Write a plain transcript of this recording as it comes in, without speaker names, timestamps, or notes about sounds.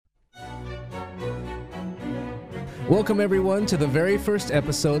Welcome, everyone, to the very first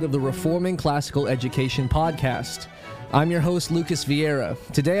episode of the Reforming Classical Education podcast. I'm your host, Lucas Vieira.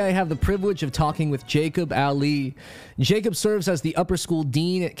 Today, I have the privilege of talking with Jacob Allee. Jacob serves as the Upper School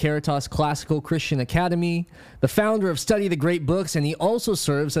Dean at Caritas Classical Christian Academy, the founder of Study the Great Books, and he also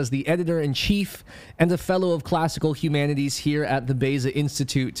serves as the Editor-in-Chief and a Fellow of Classical Humanities here at the Beza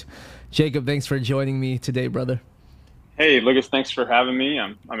Institute. Jacob, thanks for joining me today, brother. Hey, Lucas, thanks for having me.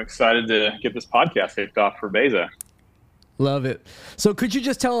 I'm excited to get this podcast kicked off for Beza. Love it. So could you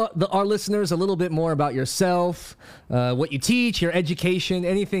just tell our listeners a little bit more about yourself, what you teach, your education,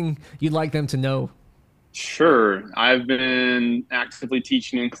 anything you'd like them to know? Sure. I've been actively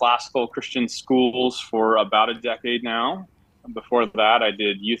teaching in classical Christian schools for about a decade now. Before that, I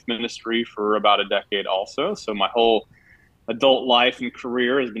did youth ministry for about a decade also. So my whole adult life and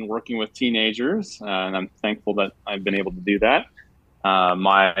career has been working with teenagers, and I'm thankful that I've been able to do that.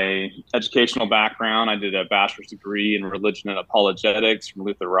 My educational background, I did a bachelor's degree in religion and apologetics from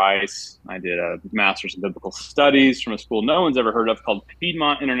Luther Rice. I did a master's in biblical studies from a school no one's ever heard of called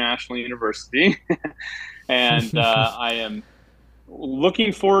Piedmont International University. And I am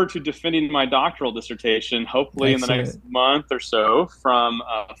looking forward to defending my doctoral dissertation, hopefully in the next month or so, from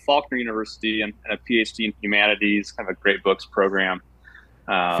Faulkner University and a PhD in humanities, kind of a great books program.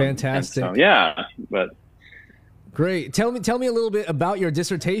 Fantastic. So, yeah, but... Great. Tell me a little bit about your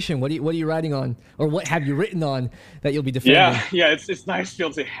dissertation. What are you writing on, or what have you written on that you'll be defending? Yeah. It's nice to be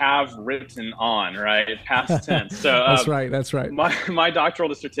able to have written on, right? Past tense. So that's right. My doctoral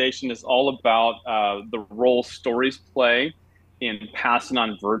dissertation is all about the role stories play in passing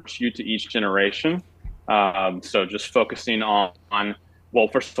on virtue to each generation. So just focusing on well,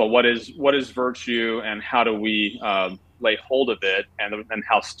 first of all, what is virtue, and how do we lay hold of it, and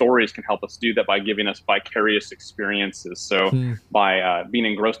how stories can help us do that by giving us vicarious experiences. So by being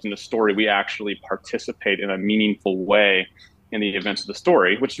engrossed in the story, we actually participate in a meaningful way in the events of the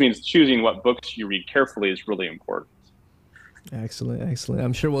story, which means choosing what books you read carefully is really important. Excellent.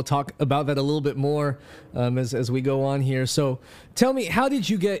 I'm sure we'll talk about that a little bit more as we go on here. So tell me, how did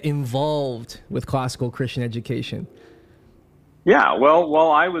you get involved with classical Christian education? Yeah, well, while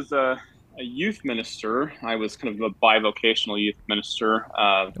I was a youth minister, I was kind of a bivocational youth minister.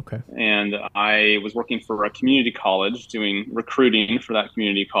 And I was working for a community college doing recruiting for that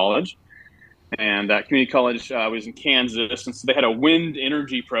community college. And that community college was in Kansas, and so they had a wind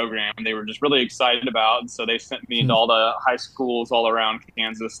energy program they were just really excited about. And so they sent me into all the high schools all around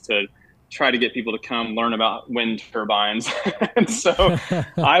Kansas to try to get people to come learn about wind turbines. And so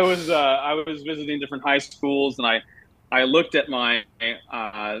I was visiting different high schools, and I looked at my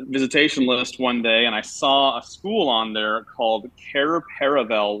visitation list one day, and I saw a school on there called Cair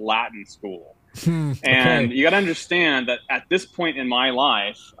Paravel Latin School. And you got to understand that at this point in my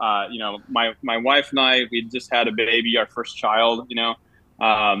life, my wife and I, we just had a baby, our first child,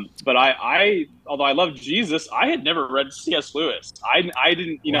 but I although I love Jesus, I had never read C.S. Lewis. I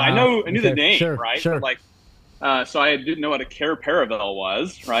didn't, Wow. I knew the name, right? Sure. But so I didn't know what a Cair Paravel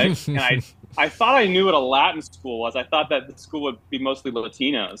was, right? And I thought I knew what a Latin school was. I thought that the school would be mostly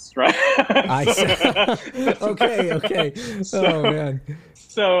Latinos, right? Okay. Oh, man.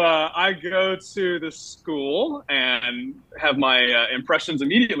 So I go to the school and have my impressions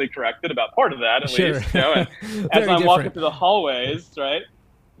immediately corrected about part of that, at least. And as I'm walking through the hallways, right,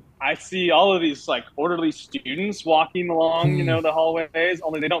 I see all of these orderly students walking along, the hallways,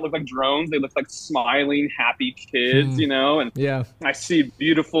 only they don't look like drones. They look like smiling, happy kids, and I see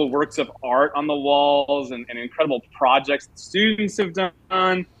beautiful works of art on the walls and incredible projects that students have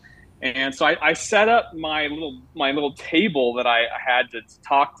done. And so I set up my little table that I had to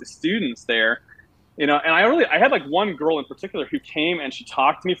talk to students there, and I had one girl in particular who came and she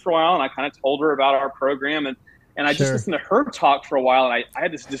talked to me for a while, and I kind of told her about our program, and I just listened to her talk for a while, and I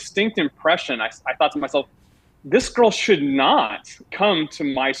had this distinct impression. I thought to myself, this girl should not come to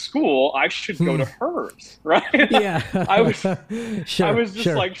my school. I should go to hers, right? Yeah. I was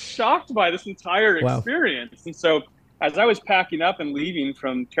just shocked by this entire experience. And so as I was packing up and leaving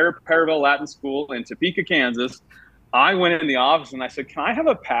from Cair Paravel Latin School in Topeka, Kansas, I went in the office and I said, can I have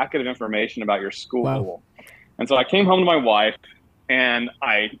a packet of information about your school? Wow. And so I came home to my wife and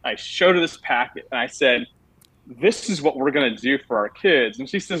I showed her this packet, and I said, this is what we're going to do for our kids. And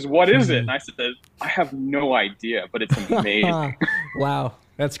she says, what is it? And I said, I have no idea, but it's amazing. Wow.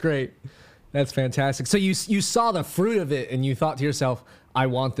 That's great. That's fantastic. So you saw the fruit of it and you thought to yourself, I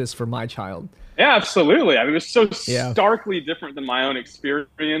want this for my child. Yeah, absolutely. I mean, it was so starkly different than my own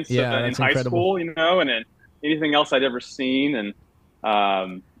experience in high school, and in anything else I'd ever seen. And it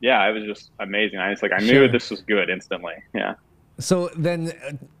was just amazing. I knew this was good instantly. Yeah. So then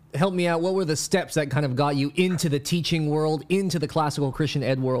help me out. What were the steps that kind of got you into the teaching world, into the classical Christian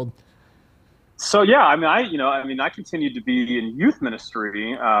ed world? So yeah, I continued to be in youth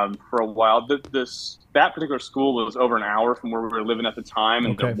ministry for a while. That particular school was over an hour from where we were living at the time,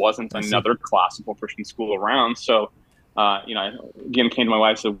 and there wasn't another classical Christian school around. So, I again came to my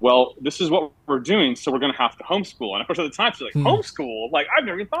wife and said, "Well, this is what we're doing, so we're going to have to homeschool." And of course, at the time, she's like, "Homeschool? Like I've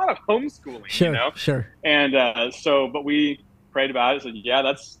never even thought of homeschooling." Sure. And but we prayed about it. Said, "Yeah,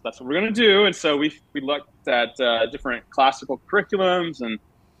 that's what we're going to do." And so we looked at different classical curriculums and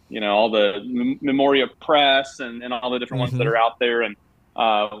all the Memoria Press and all the different ones that are out there. And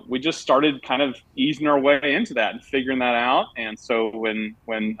we just started kind of easing our way into that and figuring that out. And so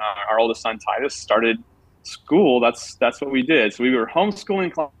when our oldest son, Titus, started school, that's what we did. So we were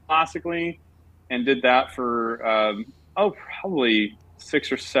homeschooling classically and did that for, probably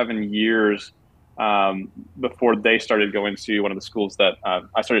 6 or 7 years before they started going to one of the schools that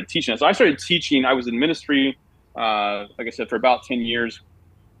I started teaching at. So I started teaching, I was in ministry, like I said, for about 10 years.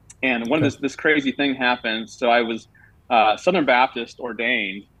 And when this crazy thing happened, so I was Southern Baptist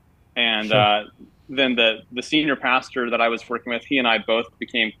ordained, and then the senior pastor that I was working with, he and I both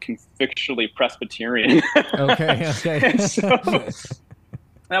became convictionally Presbyterian. Okay. And so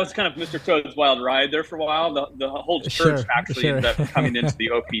that was kind of Mr. Toad's wild ride there for a while. The whole church actually ended up coming into the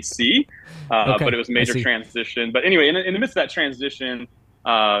OPC, but it was a major transition. But anyway, in the midst of that transition,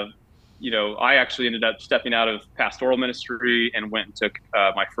 I actually ended up stepping out of pastoral ministry and went and took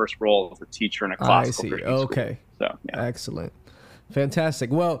my first role as a teacher in a classical Christian school. So, yeah. Excellent.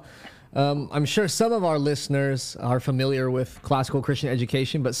 Fantastic. Well, I'm sure some of our listeners are familiar with classical Christian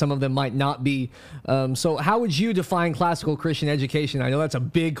education, but some of them might not be. So how would you define classical Christian education? I know that's a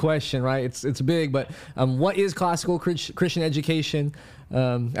big question, right? It's big, but what is classical Christian education?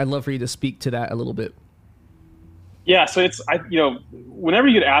 I'd love for you to speak to that a little bit. Yeah, so whenever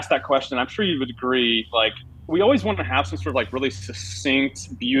you get asked that question, I'm sure you would agree, like, we always want to have some sort of like really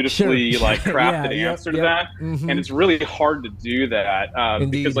succinct, beautifully like crafted answer to that. And it's really hard to do that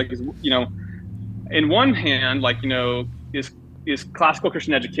because like, in one hand, like, is classical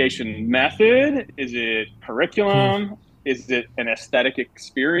Christian education method? Is it curriculum? Is it an aesthetic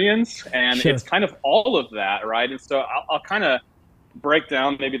experience? And it's kind of all of that, right? And so I'll kind of break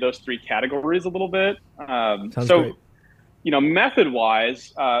down maybe those three categories a little bit. Great. Method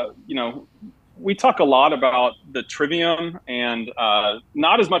wise, we talk a lot about the trivium and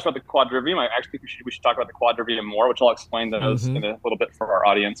not as much about the quadrivium. I actually think we should talk about the quadrivium more, which I'll explain those in a little bit for our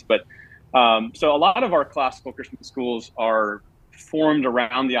audience. But so a lot of our classical Christian schools are formed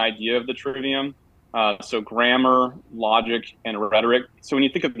around the idea of the trivium. So grammar, logic, and rhetoric. So when you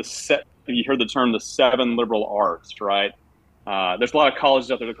think of you heard the term the 7 liberal arts, right? There's a lot of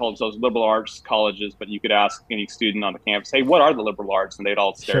colleges out there that call themselves liberal arts colleges, but you could ask any student on the campus, "Hey, what are the liberal arts?" And they'd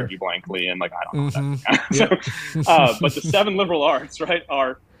all stare at you blankly and like, "I don't know." But the 7 liberal arts, right,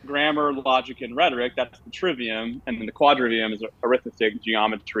 are grammar, logic, and rhetoric. That's the trivium, and then the quadrivium is arithmetic,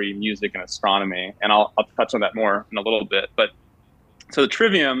 geometry, music, and astronomy. And I'll touch on that more in a little bit. But so the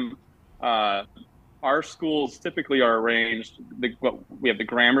trivium, our schools typically are arranged. We have the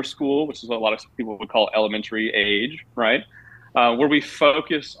grammar school, which is what a lot of people would call elementary age, right? Where we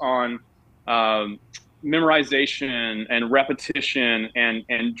focus on memorization and repetition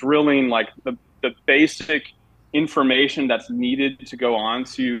and drilling like the basic information that's needed to go on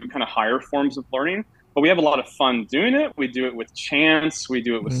to kind of higher forms of learning. But we have a lot of fun doing it. We do it with chants. We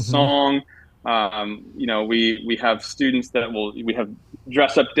do it with song. We have students that we have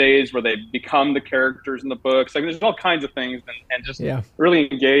dress up days where they become the characters in the books. Like there's all kinds of things and just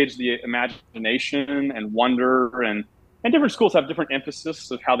really engage the imagination and wonder and different schools have different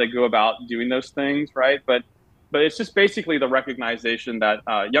emphasis of how they go about doing those things, right? But it's just basically the recognition that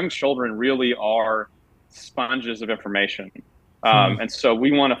young children really are sponges of information. And so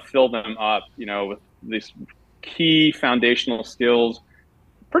we want to fill them up, with these key foundational skills,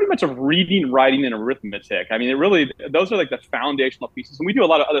 pretty much of reading, writing, and arithmetic. I mean, those are like the foundational pieces. And we do a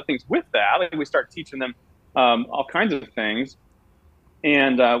lot of other things with that. Like we start teaching them all kinds of things.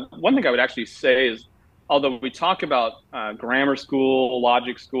 And one thing I would actually say is, although we talk about grammar school,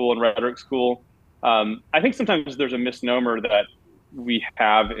 logic school, and rhetoric school, I think sometimes there's a misnomer that we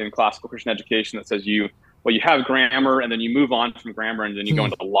have in classical Christian education that says you have grammar and then you move on from grammar and then you go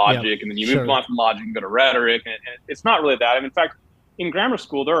into logic and then you move on from logic and go to rhetoric. And it's not really that. I mean, in fact, in grammar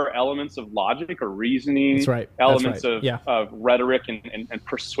school, there are elements of logic or reasoning, elements of rhetoric and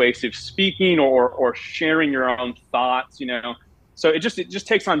persuasive speaking or sharing your own thoughts, So it just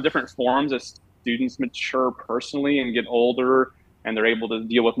takes on different forms as students mature personally and get older, and they're able to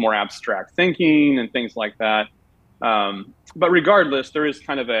deal with more abstract thinking and things like that. But regardless, there is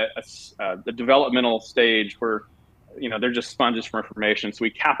kind of the developmental stage where, they're just sponges for information. So we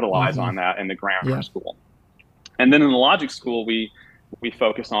capitalize on that in the grammar school. And then in the logic school, we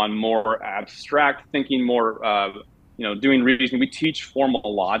focus on more abstract thinking, more, doing reasoning. We teach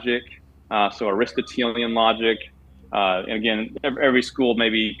formal logic, so Aristotelian logic. And again, every school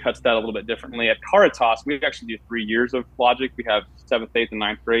maybe cuts that a little bit differently. At Caritas, we actually do 3 years of logic. We have 7th, 8th, and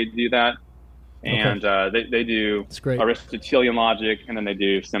 9th grade do that. And they do Aristotelian logic, and then they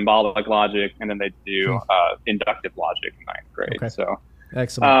do symbolic logic, and then they do inductive logic in 9th grade. So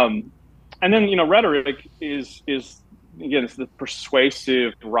excellent. And then rhetoric is again, it's the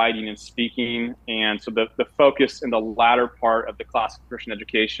persuasive writing and speaking, and so the focus in the latter part of the classical Christian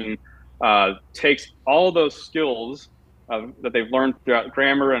education takes all those skills that they've learned throughout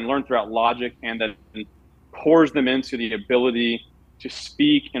grammar and learned throughout logic, and then pours them into the ability to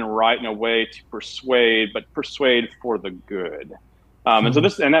speak and write in a way to persuade, but persuade for the good. And so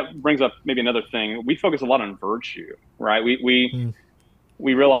that brings up maybe another thing. We focus a lot on virtue, right?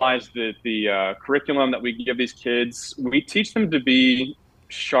 We realize that the curriculum that we give these kids, we teach them to be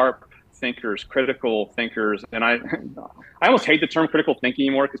sharp thinkers, critical thinkers. And I almost hate the term critical thinking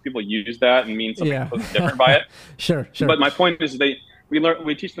anymore because people use that and mean something completely different by it. Sure. But my point is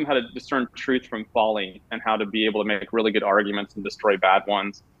we teach them how to discern truth from folly and how to be able to make really good arguments and destroy bad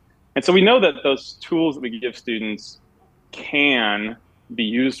ones. And so we know that those tools that we give students can be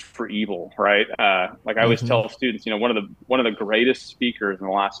used for evil, right? Like I always tell students, one of the greatest speakers in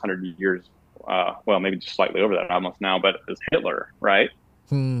the last 100 years, well, maybe just slightly over that almost now, but is Hitler, right?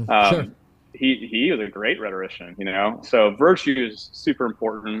 Sure. He was a great rhetorician, So virtue is super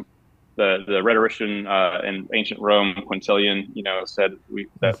important. The rhetorician in ancient Rome, Quintilian, said we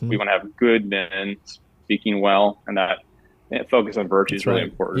want to have good men speaking well, and that focus on virtue is really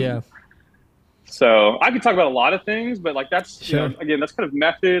important. Yeah. So I could talk about a lot of things, but like that's again, that's kind of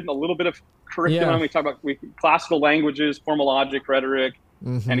method, a little bit of curriculum. We talk about classical languages, formal logic, rhetoric,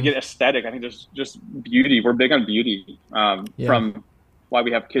 and again, aesthetic. I think there's just beauty. We're big on beauty. From why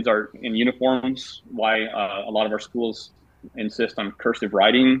we have kids are in uniforms, why a lot of our schools insist on cursive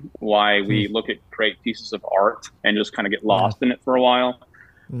writing, why we look at great pieces of art and just kind of get lost in it for a while,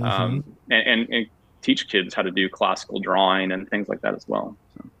 and teach kids how to do classical drawing and things like that as well.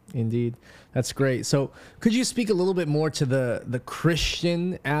 So. Indeed. That's great. So could you speak a little bit more to the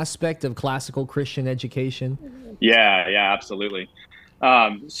Christian aspect of classical Christian education? Yeah, absolutely.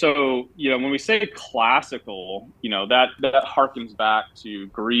 So, when we say classical, that harkens back to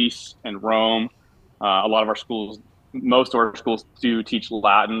Greece and Rome. A lot of our schools, most of our schools do teach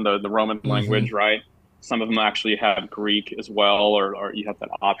Latin, the Roman language, right? Some of them actually have Greek as well, or you have that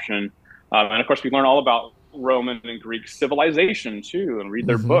option. And of course, we learn all about Roman and Greek civilization too, and read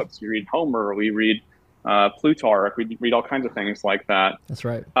their books. We read Homer, we read Plutarch, we read all kinds of things like that. That's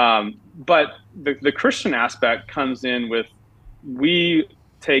right. But the Christian aspect comes in with, we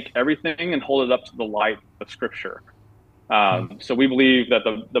take everything and hold it up to the light of Scripture. So we believe that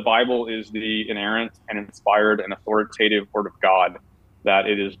the Bible is the inerrant and inspired and authoritative Word of God, that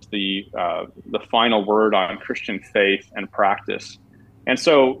it is the final word on Christian faith and practice. And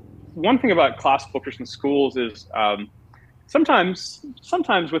so one thing about classical Christian schools is sometimes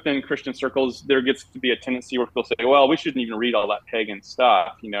within Christian circles, there gets to be a tendency where people say, well, we shouldn't even read all that pagan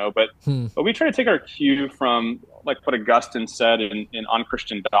stuff, but we try to take our cue from like what Augustine said in On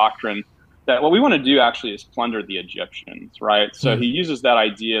Christian Doctrine, that what we want to do actually is plunder the Egyptians, right? So he uses that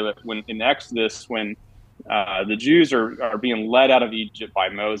idea that when in Exodus, when the Jews are being led out of Egypt by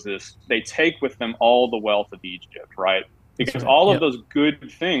Moses, they take with them all the wealth of Egypt, right? Because all of those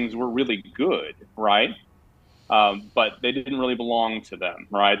good things were really good, right? But they didn't really belong to them,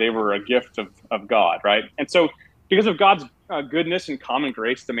 right? They were a gift of God, right? And so because of God's goodness and common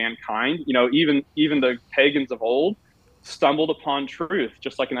grace to mankind, even the pagans of old stumbled upon truth,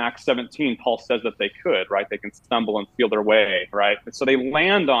 just like in Acts 17, Paul says that they could, right? They can stumble and feel their way, right? And so they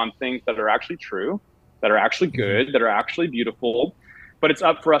land on things that are actually true, that are actually good, that are actually beautiful. But it's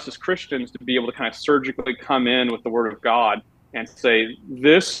up for us as Christians to be able to kind of surgically come in with the Word of God and say,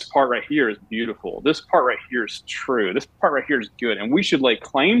 this part right here is beautiful. This part right here is true. This part right here is good. And we should lay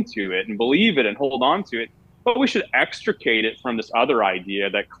claim to it and believe it and hold on to it. But we should extricate it from this other idea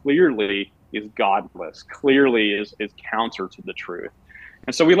that clearly is godless, clearly is counter to the truth.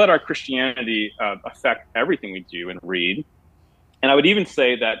 And so we let our Christianity affect everything we do and read. And I would even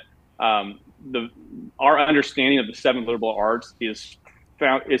say that our understanding of the 7 liberal arts is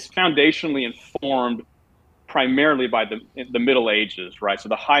foundationally informed primarily by the Middle Ages, right? So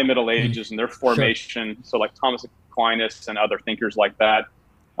the High Middle Ages and their formation. So like Thomas Aquinas and other thinkers like that,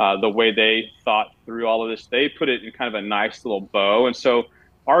 the way they thought through all of this. They put it in kind of a nice little bow. And so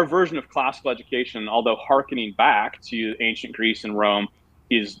our version of classical education, although hearkening back to ancient Greece and Rome,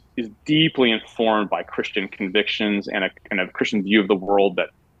 is deeply informed by Christian convictions and a kind of Christian view of the world that,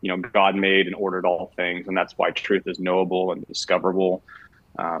 God made and ordered all things, and that's why truth is knowable and discoverable.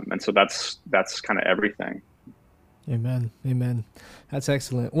 And so that's kind of everything. Amen. Amen. That's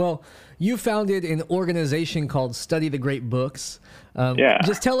excellent. Well, you founded an organization called Study the Great Books.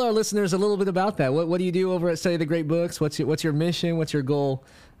 Just tell our listeners a little bit about that. What do you do over at Study the Great Books? What's your mission? What's your goal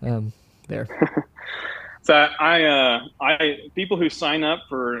there? So I people who sign up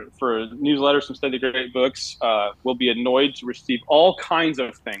for newsletters from Study the Great Books will be annoyed to receive all kinds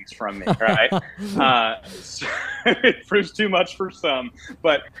of things from me, right? So it proves too much for some,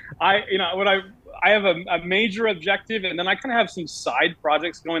 but I have a major objective, and then I kind of have some side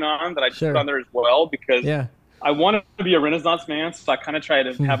projects going on that I put on there as well, because I want to be a Renaissance man, so I kind of try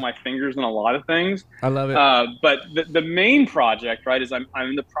to have my fingers in a lot of things. I love it. But the main project, right, is I'm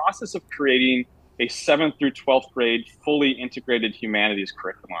in the process of creating a 7th through 12th grade fully integrated humanities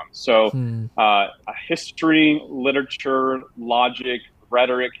curriculum. So a history, literature, logic,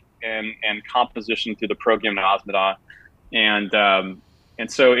 rhetoric, and composition through the Progymnasmata. And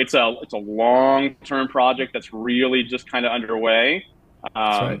so it's a long-term project that's really just kind of underway.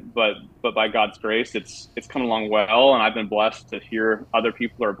 But by God's grace, it's come along well, and I've been blessed to hear other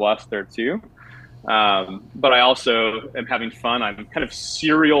people are blessed there too. But I also am having fun. I'm kind of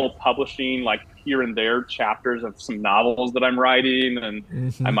serial publishing, like here and there, chapters of some novels that I'm writing,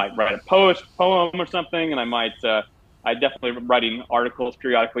 and I might write a poem or something, and I definitely writing articles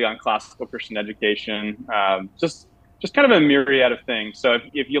periodically on classical Christian education. Just kind of a myriad of things. So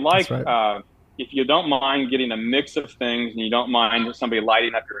if you like, if you don't mind getting a mix of things, and you don't mind somebody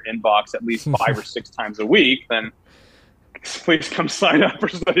lighting up your inbox at least 5 or 6 times a week, then please come sign up for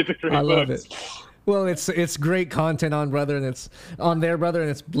Study the Great Books. I love it. Well, it's great content on Brother, and it's on there, Brother, and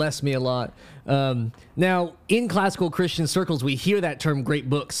it's blessed me a lot. Now, in classical Christian circles, we hear that term "great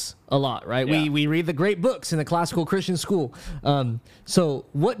books" a lot, right? Yeah. We read the great books in the classical Christian school. So,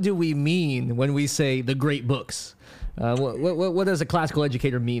 what do we mean when we say the great books? What does a classical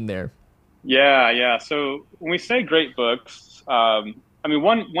educator mean there? Yeah. So when we say great books,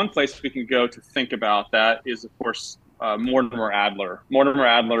 one place we can go to think about that is, of course, Mortimer Adler. Mortimer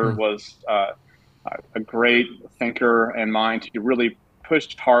Adler was a great thinker and mind who really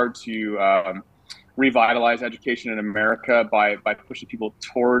pushed hard to revitalize education in America by pushing people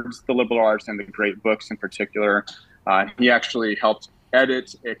towards the liberal arts and the great books in particular. He actually helped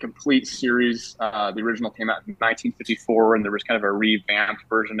edit a complete series. The original came out in 1954, and there was kind of a revamped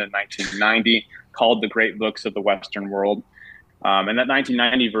version in 1990 called The Great Books of the Western World. And that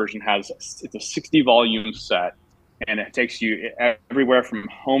 1990 version it's a 60-volume set, and it takes you everywhere from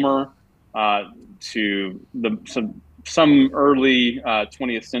Homer to some early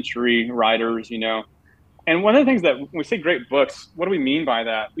 20th century writers, And one of the things that when we say great books, what do we mean by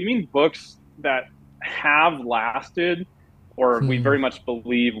that? We mean books that have lasted, or we very much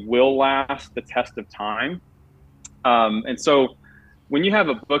believe will last the test of time. And so when you have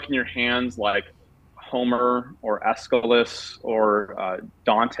a book in your hands like Homer or Aeschylus or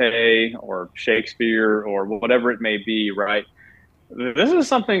Dante or Shakespeare or whatever it may be, right? This is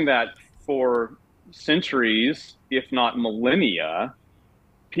something that for centuries, if not millennia,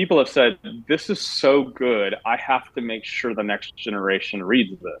 people have said, this is so good, I have to make sure the next generation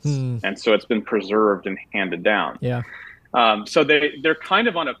reads this. And so it's been preserved and handed down. Yeah. So they're kind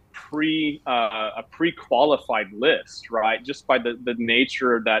of on a pre-qualified list, right? Just by the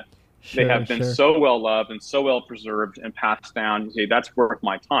nature that they have been so well loved and so well preserved and passed down. You say, that's worth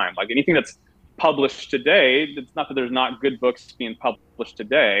my time. Like anything that's published today, it's not that there's not good books being published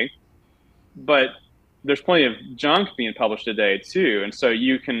today, but there's plenty of junk being published today too. And so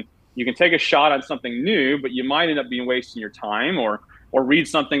you can take a shot on something new, but you might end up being wasting your time, or read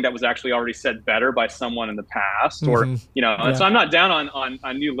something that was actually already said better by someone in the past, or And so I'm not down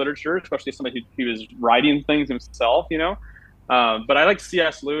on new literature, especially somebody who is writing things himself, But I like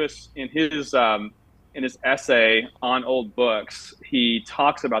C.S. Lewis in his essay on old books. He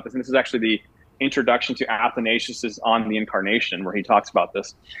talks about this, and this is actually the introduction to Athanasius's On the Incarnation, where he talks about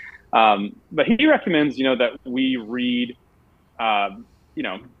this. But he recommends, that we read,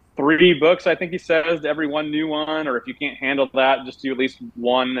 3 books, I think he says, to every one new one, or if you can't handle that, just do at least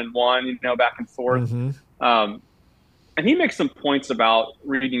one and one, back and forth. And he makes some points about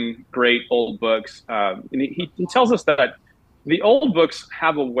reading great old books. And he tells us that the old books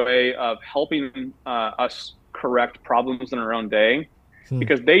have a way of helping us correct problems in our own day.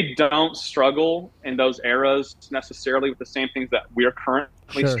 because they don't struggle in those eras necessarily with the same things that we're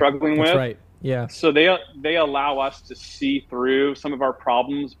currently struggling with. That's right. Yeah. So they allow us to see through some of our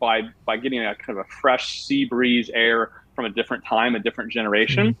problems by getting a kind of a fresh sea breeze air from a different time, a different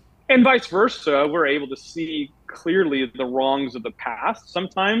generation. And vice versa, we're able to see clearly the wrongs of the past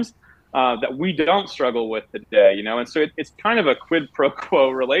sometimes that we don't struggle with today, you know? And so it's kind of a quid pro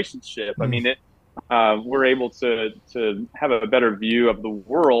quo relationship. I mean, we're able to have a better view of the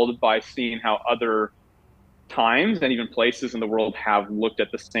world by seeing how other times and even places in the world have looked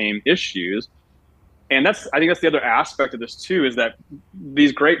at the same issues. And I think that's the other aspect of this too, is that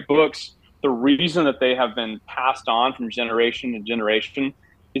these great books, the reason that they have been passed on from generation to generation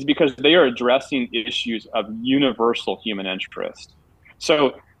is because they are addressing issues of universal human interest.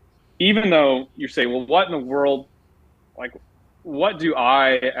 So even though you say, well, what in the world, like, what do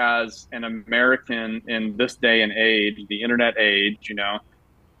I, as an American in this day and age, the internet age, you know,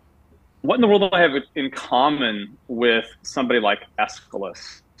 what in the world do I have in common with somebody like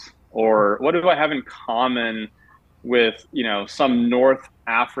Aeschylus? Or what do I have in common with, you know, some North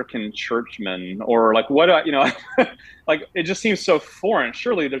African churchman? Or like, what, you know, like, it just seems so foreign.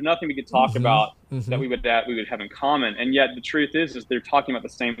 Surely there's nothing we could talk about that we would have in common. And yet the truth is they're talking about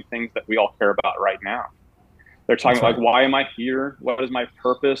the same things that we all care about right now. They're talking about, like, why am I here? What is my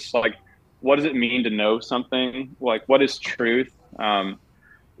purpose? Like, what does it mean to know something? Like, what is truth?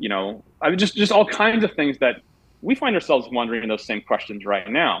 You know, I mean, just all kinds of things that we find ourselves wondering those same questions right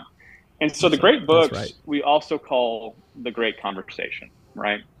now. And so the great books, we also call the great conversation,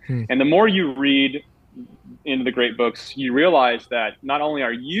 right? And the more you read into the great books, you realize that not only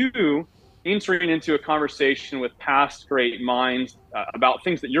are you entering into a conversation with past great minds about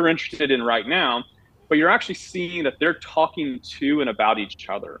things that you're interested in right now, but you're actually seeing that they're talking to and about each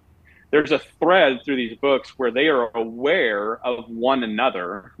other. There's a thread through these books where they are aware of one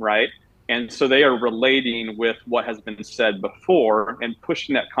another, right? And so they are relating with what has been said before and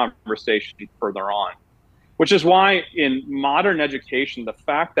pushing that conversation further on, which is why in modern education, the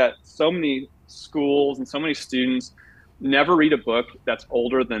fact that so many schools and so many students never read a book that's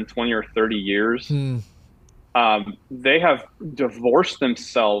older than 20 or 30 years, they have divorced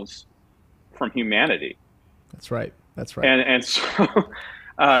themselves from humanity. That's right. That's right. And so,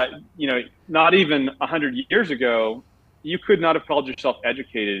 you know, not even 100 years ago, you could not have called yourself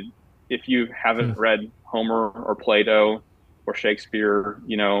educated if you haven't read Homer or Plato or Shakespeare,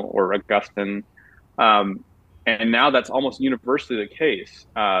 you know, or Augustine. And now that's almost universally the case.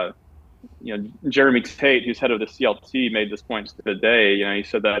 You know, Jeremy Tate, who's head of the CLT, made this point today. You know, he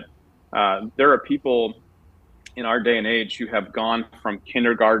said that there are people in our day and age who have gone from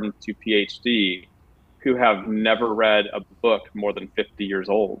kindergarten to PhD who have never read a book more than 50 years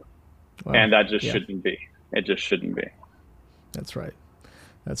old. Wow. And that just shouldn't be. It just shouldn't be. That's right.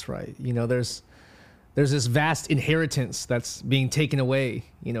 That's right. You know, there's this vast inheritance that's being taken away,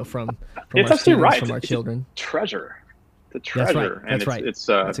 you know, from our students, from our children. It's a treasure. It's a treasure. That's right. It's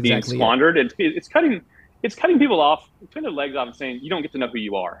being exactly squandered. It's cutting people off, cutting their legs off and saying, you don't get to know who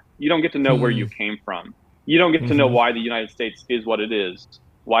you are. You don't get to know where you came from. You don't get to know why the United States is what it is,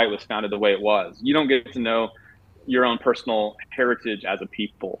 why it was founded the way it was. You don't get to know your own personal heritage as a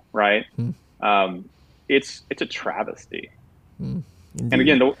people, right? It's a travesty. Indeed. And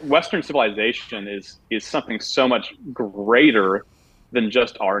again, the Western civilization is something so much greater than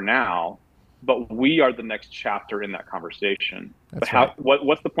just our now, but we are the next chapter in that conversation. That's but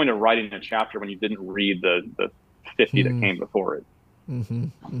what's the point of writing a chapter when you didn't read the 50 that came before it?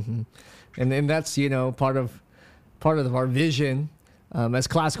 And that's, you know, part of our vision as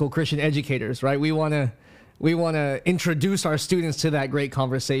classical Christian educators, right? We want to introduce our students to that great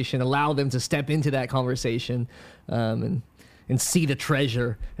conversation, allow them to step into that conversation, and see the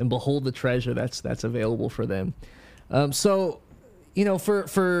treasure and behold the treasure that's available for them. So, you know,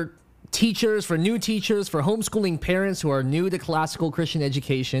 for teachers, for new teachers, for homeschooling parents who are new to classical Christian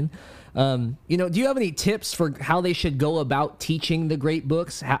education, you know, do you have any tips for how they should go about teaching the great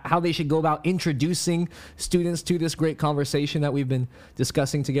books, how they should go about introducing students to this great conversation that we've been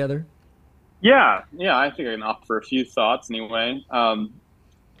discussing together? Yeah, I think I can offer a few thoughts anyway.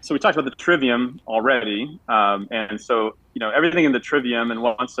 So we talked about the trivium already. And so, you know, everything in the trivium and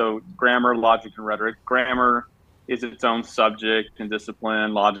one, so grammar, logic, and rhetoric. Grammar is its own subject and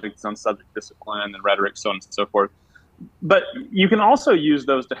discipline, logic its own subject, discipline, and rhetoric, so on and so forth. But you can also use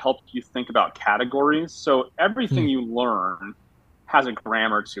those to help you think about categories. So everything you learn has a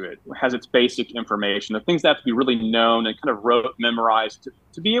grammar to it, has its basic information, the things that have to be really known and kind of memorized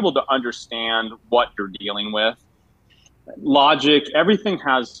to be able to understand what you're dealing with. Logic, everything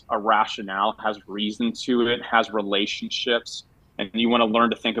has a rationale, has reason to it, has relationships. and you want to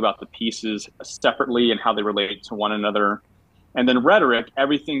learn to think about the pieces separately and how they relate to one another. And then rhetoric,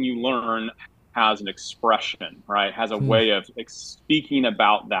 everything you learn has an expression, right? Has a way of speaking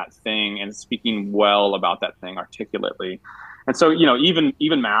about that thing and speaking well about that thing articulately. And so,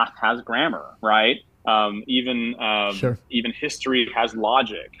 even math has grammar, right? Even history has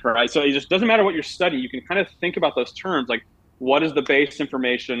logic, right? So it just doesn't matter what you're studying. You can kind of think about those terms, like what is the base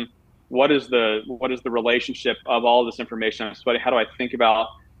information? What is the relationship of all this information I'm studying? How do I think about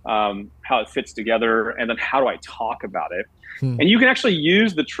how it fits together? And then how do I talk about it? And you can actually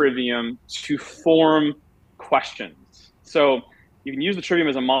use the trivium to form questions. So you can use the trivium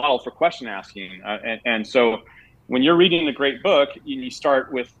as a model for question asking. And so when you're reading a great book, you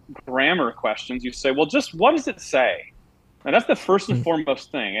start with grammar questions. You say, well, just what does it say? And that's the first and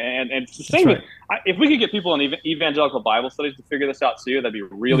foremost thing. And it's the same. Right. If we could get people in evangelical Bible studies to figure this out too, that'd be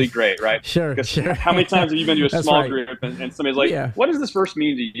really great, right? Sure. How many times have you been to a small group and somebody's like, what does this verse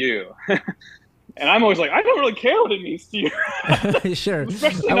mean to you? And I'm always like, I don't really care what it means to you. Sure.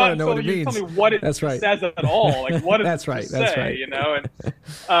 Especially I not know what it you means. tell me what it says at all. Like, what does it say?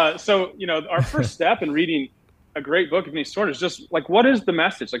 And so, our first step in reading a great book of any sort is just like, what is the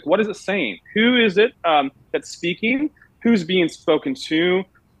message? Like, what is it saying? Who is it that's speaking? Who's being spoken to?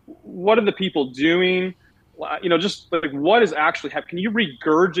 What are the people doing? Just like what is actually happening? Can you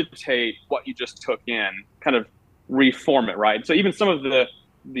regurgitate what you just took in, kind of reform it, right? So even some of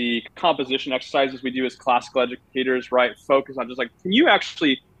the composition exercises we do as classical educators, right, focus on just like, can you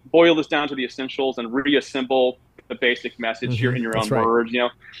actually boil this down to the essentials and reassemble the basic message here in your own words,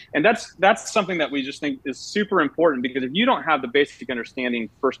 And that's something that we just think is super important, because if you don't have the basic understanding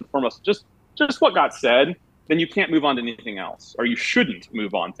first and foremost, just what got said, then you can't move on to anything else, or you shouldn't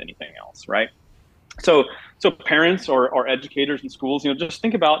move on to anything else, right? So parents or educators in schools, just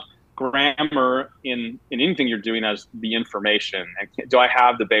think about grammar in anything you're doing as the information. And do I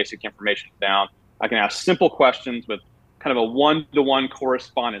have the basic information down? I can ask simple questions with kind of a one-to-one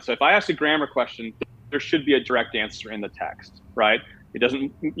correspondence. So if I ask a grammar question, there should be a direct answer in the text, right? You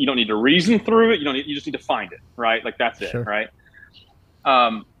don't need to reason through it. You just need to find it, right? Like that's it, right?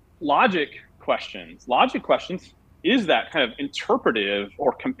 Logic questions is that kind of interpretive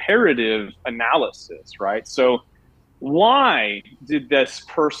or comparative analysis, right? So why did this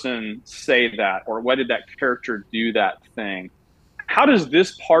person say that, or why did that character do that thing? How does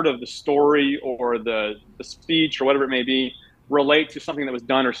this part of the story or the speech or whatever it may be relate to something that was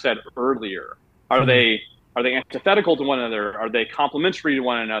done or said earlier? Are they antithetical to one another? Are they complementary to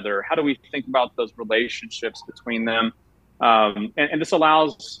one another? How do we think about those relationships between them? And this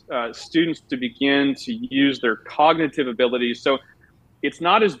allows students to begin to use their cognitive abilities. So it's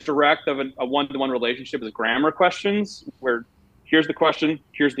not as direct of a one-to-one relationship as grammar questions, where here's the question,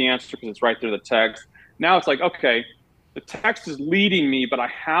 here's the answer, because it's right there in the text. Now it's like, okay, the text is leading me, but I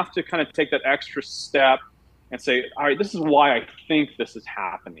have to kind of take that extra step and say, all right, this is why I think this is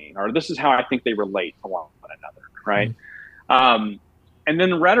happening, or this is how I think they relate to one another, right? And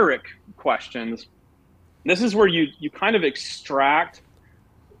then rhetoric questions. This is where you kind of extract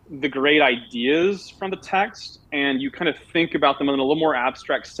the great ideas from the text, and you kind of think about them in a little more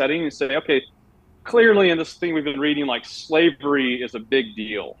abstract setting and say, okay, clearly in this thing we've been reading, like slavery is a big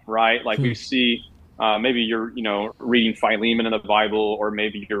deal, right? Like we see, maybe you're, reading Philemon in the Bible, or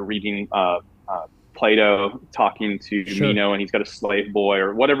maybe you're reading Plato talking to Meno and he's got a slave boy,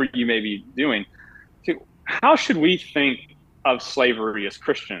 or whatever you may be doing. So how should we think of slavery as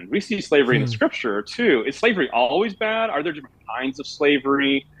Christians? We see slavery in the scripture too. Is slavery always bad? Are there different kinds of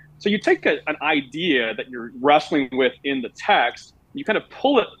slavery? So you take an idea that you're wrestling with in the text, you kind of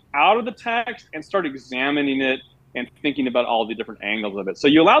pull it out of the text and start examining it and thinking about all the different angles of it. So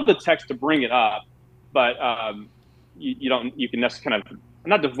you allow the text to bring it up, but you can just kind of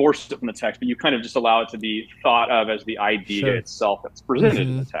not divorce it from the text, but you kind of just allow it to be thought of as the idea itself that's presented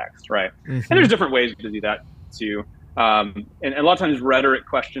in the text, right? And there's different ways to do that too. And a lot of times rhetoric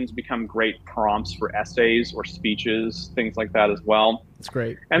questions become great prompts for essays or speeches, things like that as well. That's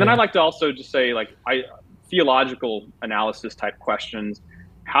great. And then I'd like to also just say, like, theological analysis type questions.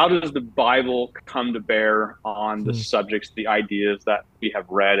 How does the Bible come to bear on the subjects, the ideas that we have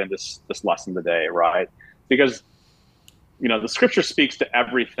read in this lesson today, right? Because, the scripture speaks to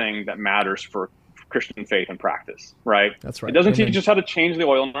everything that matters for Christian faith and practice, right? That's right. It doesn't teach us how to change the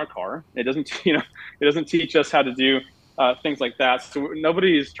oil in our car. It doesn't, it doesn't teach us how to do things like that. So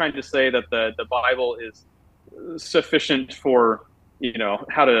nobody is trying to say that the Bible is sufficient for,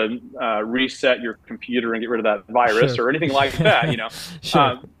 how to reset your computer and get rid of that virus or anything like that,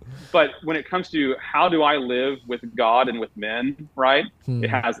 But when it comes to how do I live with God and with men, right? It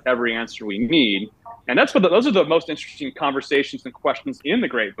has every answer we need. And those are the most interesting conversations and questions in the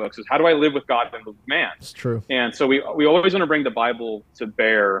great books, is how do I live with God and with man? It's true. And so we always want to bring the Bible to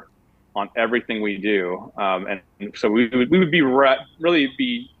bear on everything we do. And so we would be really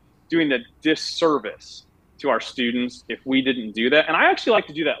be doing the disservice to our students if we didn't do that. And I actually like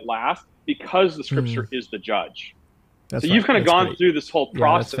to do that last, because the scripture is the judge. That's so you've kind of gone through this whole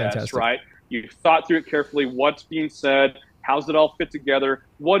process, right? You've thought through it carefully. What's being said? How's it all fit together?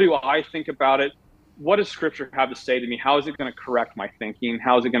 What do I think about it? What does scripture have to say to me? How is it going to correct my thinking?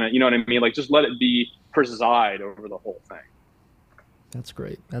 How is it going to, you know what I mean? Like, just let it preside over the whole thing. That's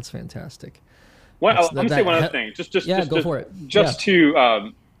great. That's fantastic. Well, let me say one other thing. Go for it.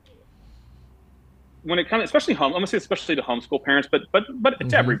 To when it comes, especially I'm going to say especially to homeschool parents, but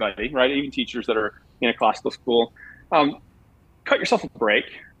to everybody, right? Even teachers that are in a classical school, cut yourself a break,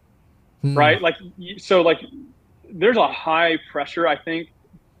 right? Like, there's a high pressure, I think,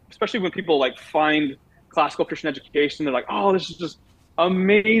 especially when people like find classical Christian education. They're like, oh, this is just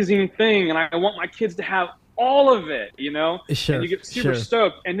amazing thing, and I want my kids to have all of it, you know? Sure, and you get super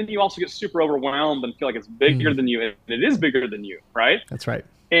stoked, and then you also get super overwhelmed and feel like it's bigger than you, and it is bigger than you, right? That's right.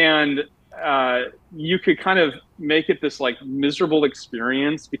 And you could kind of make it this like miserable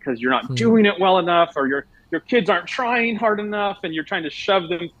experience because you're not doing it well enough, or your kids aren't trying hard enough, and you're trying to shove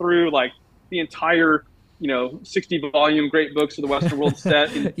them through like the entire 60-volume great books of the Western world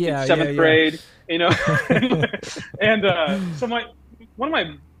set in seventh grade, you know? And so one of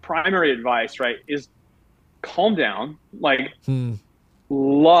my primary advice, right, is calm down, like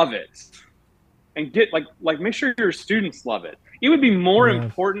love it, and get like make sure your students love it. It would be more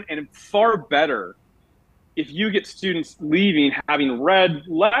important and far better if you get students leaving having read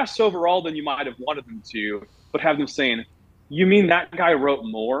less overall than you might have wanted them to, but have them saying, you mean that guy wrote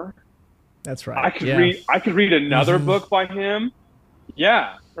more? That's right. I could read another book by him.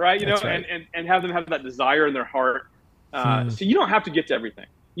 Yeah. Right. Right. And have them have that desire in their heart. So you don't have to get to everything.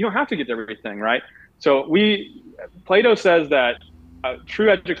 Right. So Plato says that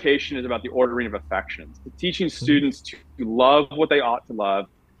true education is about the ordering of affections, teaching students to love what they ought to love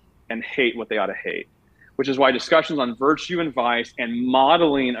and hate what they ought to hate, which is why discussions on virtue and vice and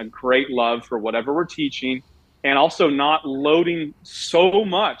modeling a great love for whatever we're teaching, and also not loading so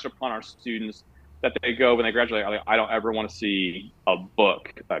much upon our students that they go, when they graduate, like, I don't ever want to see a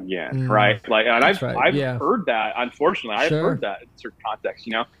book again, right? Like, and I've heard that, unfortunately. I've heard that in certain contexts,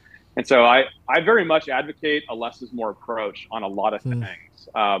 And so I very much advocate a less is more approach on a lot of things.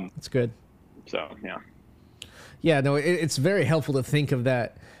 That's good. So, yeah. Yeah, no, it's very helpful to think of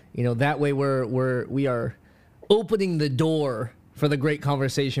that, that way we are opening the door for the great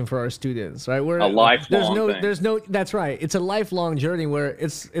conversation for our students, right? A lifelong thing. That's right. It's a lifelong journey where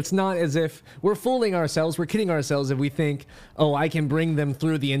it's not as if we're fooling ourselves, we're kidding ourselves if we think, oh, I can bring them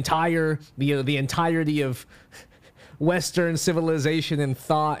through the entirety of Western civilization and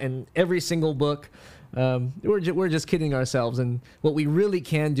thought and every single book. We're just kidding ourselves. And what we really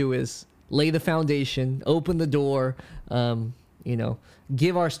can do is lay the foundation, open the door,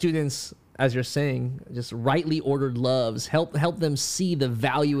 give our students, as you're saying, just rightly ordered loves, help them see the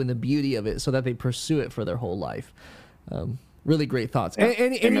value and the beauty of it so that they pursue it for their whole life. Really great thoughts. Yeah.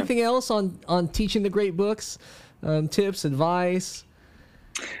 Anything else on teaching the great books? Tips, advice?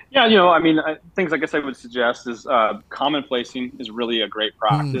 Yeah, things I guess I would suggest is commonplacing is really a great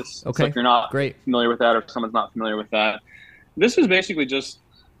practice. Okay. So if you're not familiar with that, or if someone's not familiar with that, this is basically just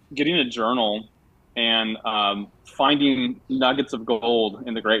getting a journal and finding nuggets of gold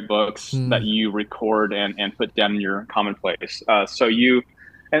in the great books that you record and put down in your commonplace. So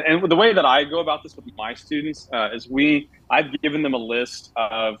and the way that I go about this with my students is I've given them a list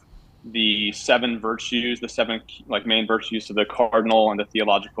of the 7 virtues, the 7 main virtues, so the cardinal and the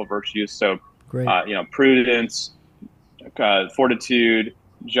theological virtues. So, prudence, fortitude,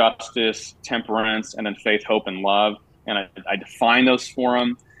 justice, temperance, and then faith, hope, and love. And I define those for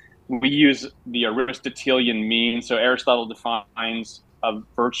them. We use the Aristotelian mean. So Aristotle defines a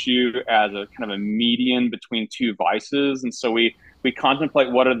virtue as a kind of a median between 2 vices. And so we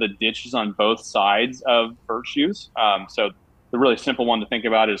contemplate what are the ditches on both sides of virtues. So the really simple one to think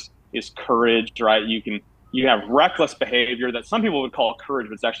about is courage, right? You have reckless behavior that some people would call courage,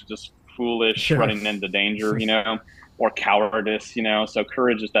 but it's actually just foolish, running into danger, or cowardice, So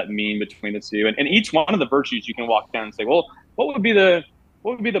courage is that mean between the two. And each one of the virtues you can walk down and say, well, what would be the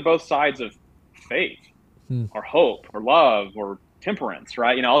both sides of faith or hope or love or temperance,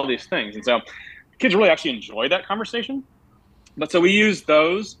 right? All of these things. And so kids really actually enjoy that conversation. But so we use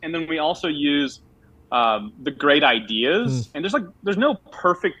those, and then we also use the great ideas. And there's no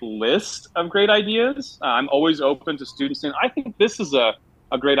perfect list of great ideas. I'm always open to students saying, I think this is a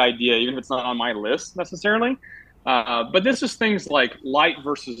a great idea, even if it's not on my list necessarily. But this is things like light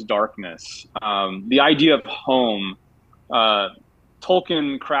versus darkness, the idea of home.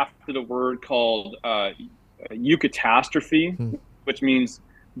 Tolkien crafted a word called eucatastrophe, which means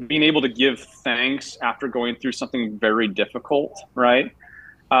being able to give thanks after going through something very difficult, right?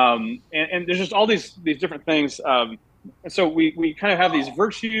 And there's just all these different things. And so we kind of have these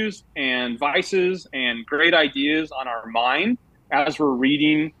virtues and vices and great ideas on our mind as we're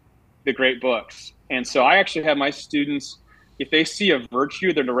reading the great books. And so I actually have my students, if they see a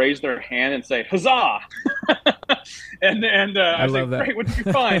virtue, they're to raise their hand and say, huzzah! and I say, great, what did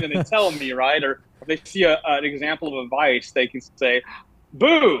you find? And they tell me, right? Or if they see an example of a vice, they can say,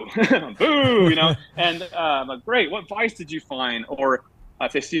 boo, boo, you know? And great, what vice did you find? Or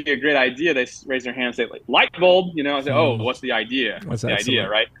if they see a great idea, they raise their hand and say, like, light bulb, you know? I say, oh, what's the idea? What's the idea,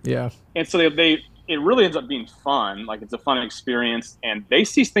 right? Yeah. And so it really ends up being fun. Like, it's a fun experience, and they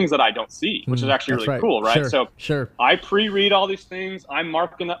see things that I don't see, which is actually really cool, right? Sure. I pre-read all these things. I'm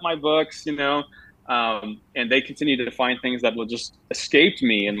marking up my books, you know, and they continue to find things that will just escape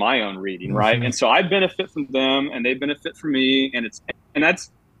me in my own reading, right? And so I benefit from them, and they benefit from me, and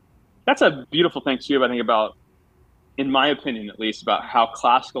that's a beautiful thing too. I think about, in my opinion, at least, about how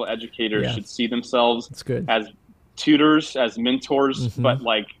classical educators should see themselves as tutors, as mentors, but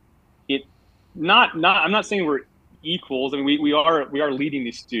like I'm not saying we're equals. I mean, we are leading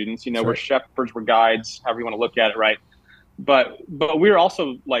these students, you know, we're shepherds, we're guides, however you want to look at it, right? But we're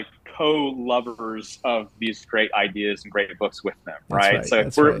also like co-lovers of these great ideas and great books with them, right? So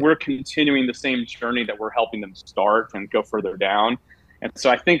we're continuing the same journey that we're helping them start and go further down. And so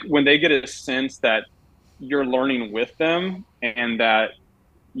I think when they get a sense that you're learning with them, and that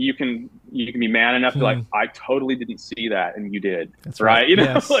you can be man enough to like, I totally didn't see that, and you did, right? You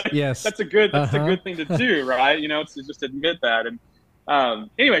know, yes. That's a good thing to do, right? You know, to just admit that. And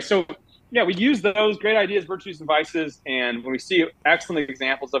anyway, so yeah, we use those great ideas, virtues, and vices, and when we see excellent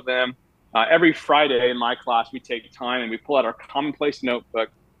examples of them, every Friday in my class, we take time and we pull out our commonplace notebook,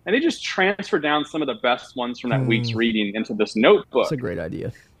 and they just transfer down some of the best ones from that week's reading into this notebook. That's a great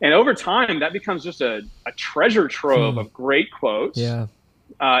idea. And over time, that becomes just a treasure trove of great quotes. Yeah.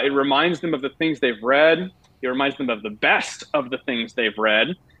 It reminds them of the things they've read. It reminds them of the best of the things they've read.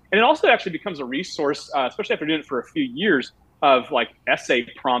 And it also actually becomes a resource, especially after doing it for a few years, of like essay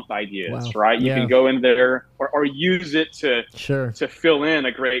prompt ideas, right? You can go in there or use it to fill in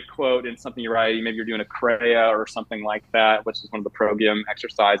a great quote in something you're writing. Maybe you're doing a CREA or something like that, which is one of the program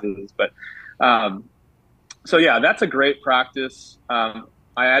exercises. But so yeah, that's a great practice. I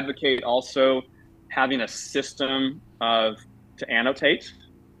advocate also having a system to annotate.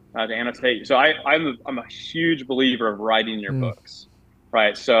 So I'm a huge believer of writing your books,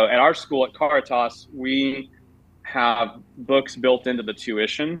 right? So at our school at Caritas, we have books built into the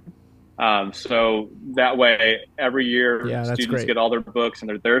tuition. So that way every year students get all their books and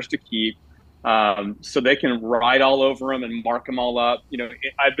they're theirs to keep. So they can write all over them and mark them all up. You know,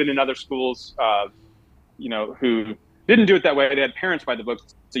 I've been in other schools, you know, who didn't do it that way. They had parents buy the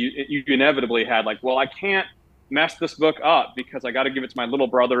books. So you inevitably had like, well, I can't mess this book up because I got to give it to my little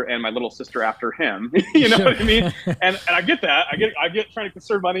brother and my little sister after him. You know what I mean? And I get that. I get trying to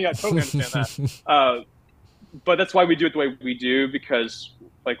conserve money. I totally understand that. But that's why we do it the way we do, because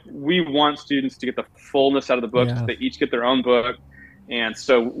like we want students to get the fullness out of the books. They each get their own book. And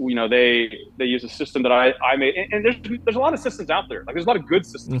so, you know, they use a system that I made, and there's a lot of systems out there. Like there's a lot of good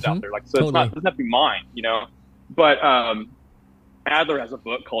systems out there. Like, so it doesn't have to be mine, you know, but Adler has a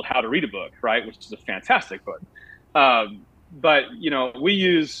book called How to Read a Book, right? Which is a fantastic book. But, you know, we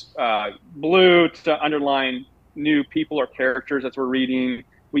use blue to underline new people or characters as we're reading.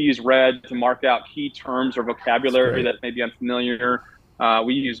 We use red to mark out key terms or vocabulary that may be unfamiliar.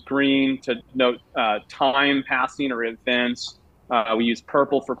 We use green to note time passing or events. We use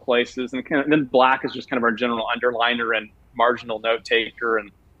purple for places. And then black is just kind of our general underliner and marginal note taker.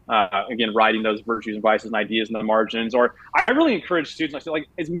 And again, writing those virtues and vices and ideas in the margins. Or I really encourage students, I say, like,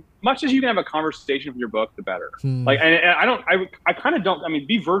 as much as you can have a conversation with your book, the better. Like, and I kind of don't, I mean,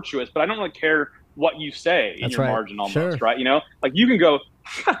 be virtuous, but I don't really care what you say in your margin almost, right? You know, like you can go,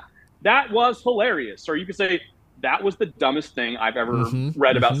 that was hilarious. Or you can say, that was the dumbest thing I've ever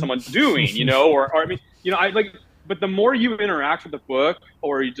read about someone doing, you know, or I mean, you know, but the more you interact with the book,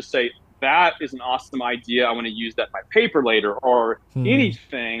 or you just say, that is an awesome idea, I want to use that in my paper later, or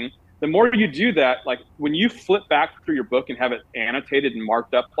anything, the more you do that, like when you flip back through your book and have it annotated and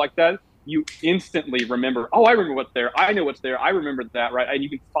marked up like that, you instantly remember, oh, I remember what's there. I know what's there. I remember that, right? And you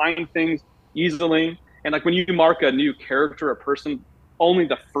can find things easily. And like when you mark a new character or person, only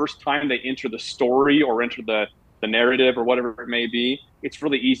the first time they enter the story or enter the narrative or whatever it may be, it's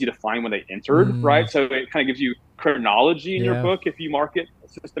really easy to find when they entered, right? So it kind of gives you chronology in your book if you mark it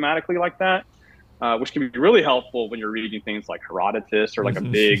systematically like that, which can be really helpful when you're reading things like Herodotus or like a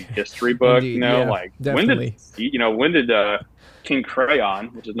big history book. Indeed, Like definitely. when did King Crayon,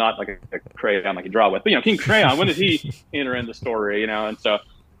 which is not like a crayon like you draw with, but King Crayon, when did he enter in the story? And so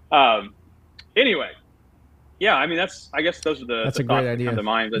anyway, yeah, I mean I guess those are the That's a thoughts great that idea. come to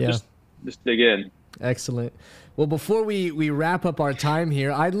mind. But just dig in. Excellent. Well, before we wrap up our time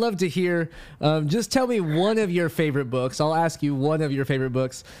here, I'd love to hear, just tell me one of your favorite books. I'll ask you one of your favorite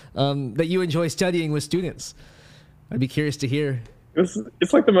books that you enjoy studying with students. I'd be curious to hear.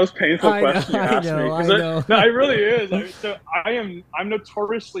 It's like the most painful question you asked me. I know. No, it really is. I'm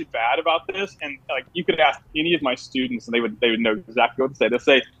notoriously bad about this, and like you could ask any of my students, and they would know exactly what to say. They'll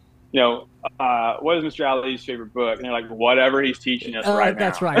say, what is Mr. Allee's favorite book? And they're like, whatever he's teaching us right now.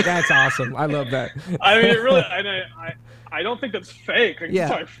 That's right. That's awesome. I love that. I mean, it really, I don't think that's fake. That's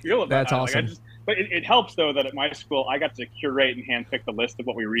how I feel about that's it. awesome. But it helps, though, that at my school, I got to curate and handpick the list of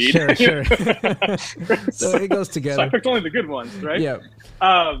what we read. Sure. So it goes together. So I picked only the good ones, right? Yeah.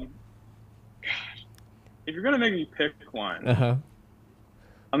 If you're going to make me pick one,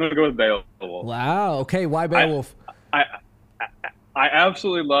 I'm going to go with Beowulf. Wow. Okay. Why Beowulf? I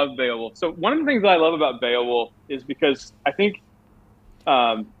absolutely love Beowulf. So one of the things that I love about Beowulf is because I think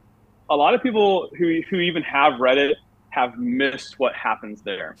a lot of people who even have read it have missed what happens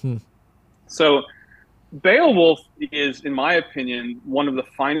there. So Beowulf is, in my opinion, one of the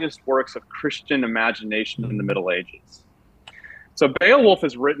finest works of Christian imagination in the Middle Ages. So Beowulf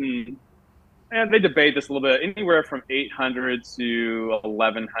is written, and they debate this a little bit, anywhere from 800 to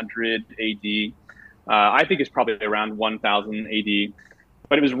 1100 AD. I think it's probably around 1000 AD,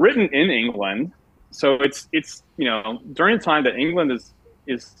 but it was written in England. So it's during a time that England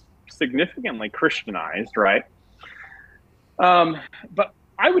is significantly Christianized, right? But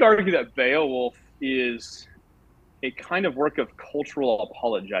I would argue that Beowulf is a kind of work of cultural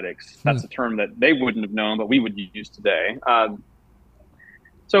apologetics. That's a term that they wouldn't have known, but we would use today.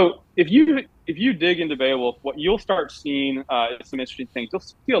 So if you dig into Beowulf, what you'll start seeing is some interesting things. You'll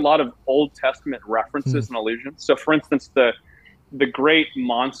see a lot of Old Testament references and allusions. So, for instance, the great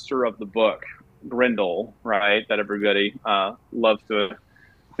monster of the book, Grendel, right, that everybody loves to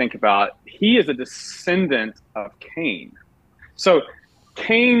think about, he is a descendant of Cain. So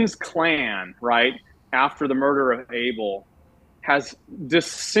Cain's clan, right, after the murder of Abel, has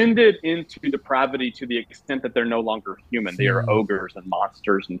descended into depravity to the extent that they're no longer human. They are ogres and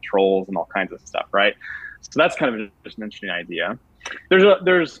monsters and trolls and all kinds of stuff, right? So that's kind of just an interesting idea.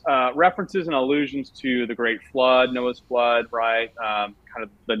 There's references and allusions to the Great Flood, Noah's flood, right? Kind of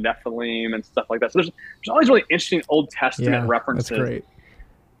the Nephilim and stuff like that. So there's always really interesting Old Testament references. That's great.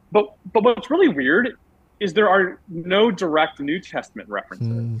 But what's really weird is there are no direct New Testament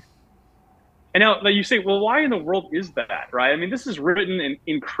references. And now you say, well, why in the world is that, right? I mean, this is written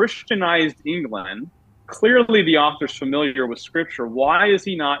in Christianized England. Clearly, the author's familiar with Scripture. Why is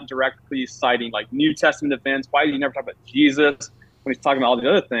he not directly citing like New Testament events? Why does he never talk about Jesus when he's talking about all the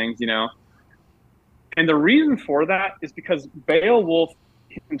other things, And the reason for that is because Beowulf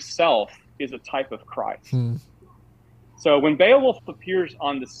himself is a type of Christ. So when Beowulf appears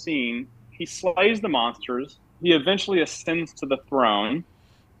on the scene, he slays the monsters. He eventually ascends to the throne.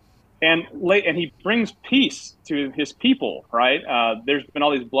 And he brings peace to his people, right? There's been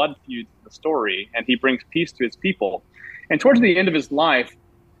all these blood feuds in the story, and he brings peace to his people. And towards the end of his life,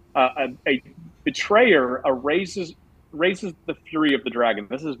 a betrayer raises the fury of the dragon.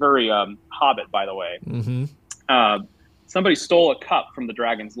 This is very Hobbit, by the way. Somebody stole a cup from the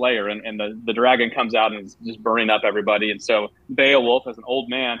dragon's lair, and the dragon comes out and is just burning up everybody. And so Beowulf, as an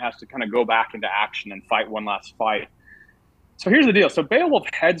old man, has to kind of go back into action and fight one last fight. So here's the deal. So Beowulf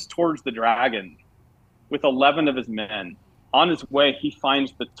heads towards the dragon with 11 of his men. On his way, he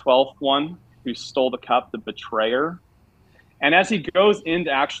finds the 12th one who stole the cup, the betrayer. And as he goes in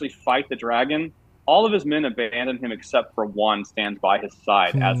to actually fight the dragon, all of his men abandon him except for one stands by his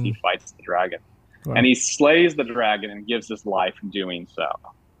side as he fights the dragon. Wow. And he slays the dragon and gives his life in doing so.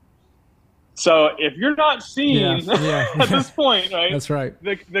 So if you're not seeing at this point, right? That's right.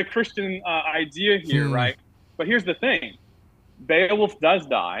 The Christian idea here, right? But here's the thing. Beowulf does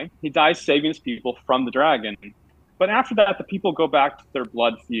die. He dies saving his people from the dragon. But after that, the people go back to their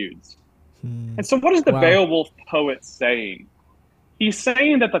blood feuds. And so what is the Beowulf poet saying? He's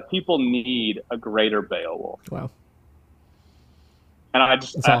saying that the people need a greater Beowulf. Wow. And I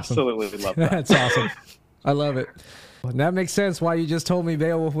just absolutely love that. That's awesome. I love it. And that makes sense why you just told me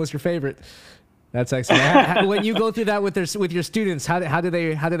Beowulf was your favorite. That's excellent. When you go through that with your students, how do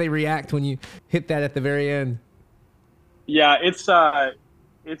they react when you hit that at the very end? Yeah, it's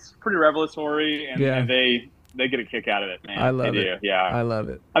pretty revelatory, and they get a kick out of it, man. I love it. Yeah, I love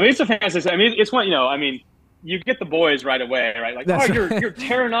it. I mean, it's a fantastic. I mean, it's one. I mean, you get the boys right away, right? Like, That's you're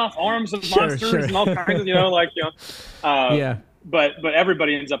tearing off arms of monsters and all kinds of, yeah. But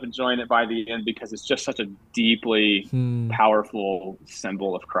everybody ends up enjoying it by the end because it's just such a deeply powerful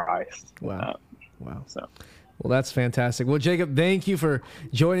symbol of Christ. Wow. Wow. So. Well, that's fantastic. Well, Jacob, thank you for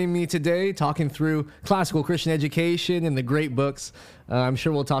joining me today, talking through classical Christian education and the great books. I'm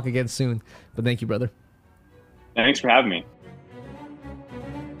sure we'll talk again soon, but thank you, brother. Thanks for having me.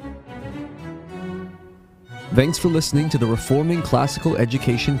 Thanks for listening to the Reforming Classical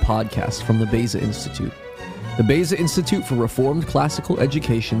Education podcast from the Beza Institute. The Beza Institute for Reformed Classical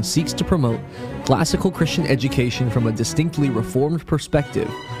Education seeks to promote classical Christian education from a distinctly Reformed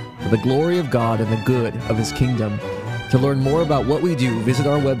perspective for the glory of God and the good of His kingdom. To learn more about what we do, visit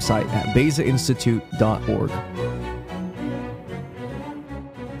our website at bezainstitute.org.